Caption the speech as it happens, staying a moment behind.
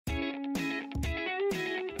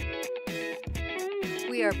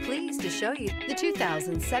We are pleased to show you the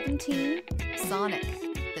 2017 Sonic.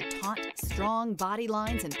 The taut, strong body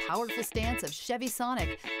lines and powerful stance of Chevy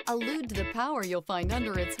Sonic allude to the power you'll find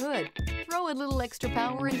under its hood. Throw a little extra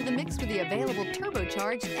power into the mix with the available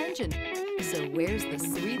turbocharged engine. So where's the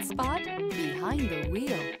sweet spot? Behind the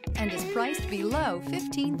wheel, and is priced below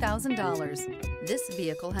 $15,000. This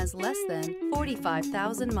vehicle has less than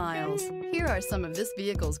 45,000 miles. Here are some of this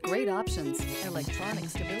vehicle's great options: electronic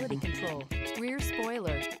stability control, rear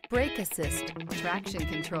spoiler, brake assist, traction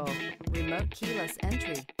control, remote keyless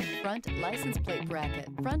entry, front license plate bracket,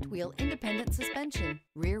 front wheel independent suspension,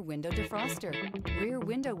 rear window defroster, rear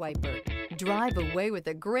window wiper. Drive away with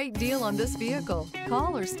a great deal on this vehicle.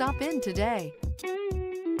 Call or stop in today.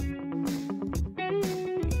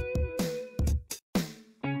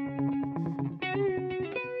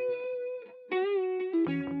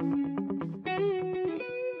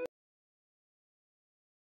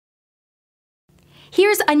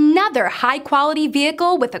 Here's another high-quality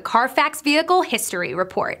vehicle with a Carfax Vehicle History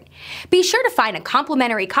Report. Be sure to find a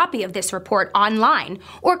complimentary copy of this report online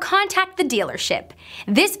or contact the dealership.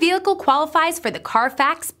 This vehicle qualifies for the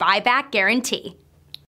Carfax Buyback Guarantee.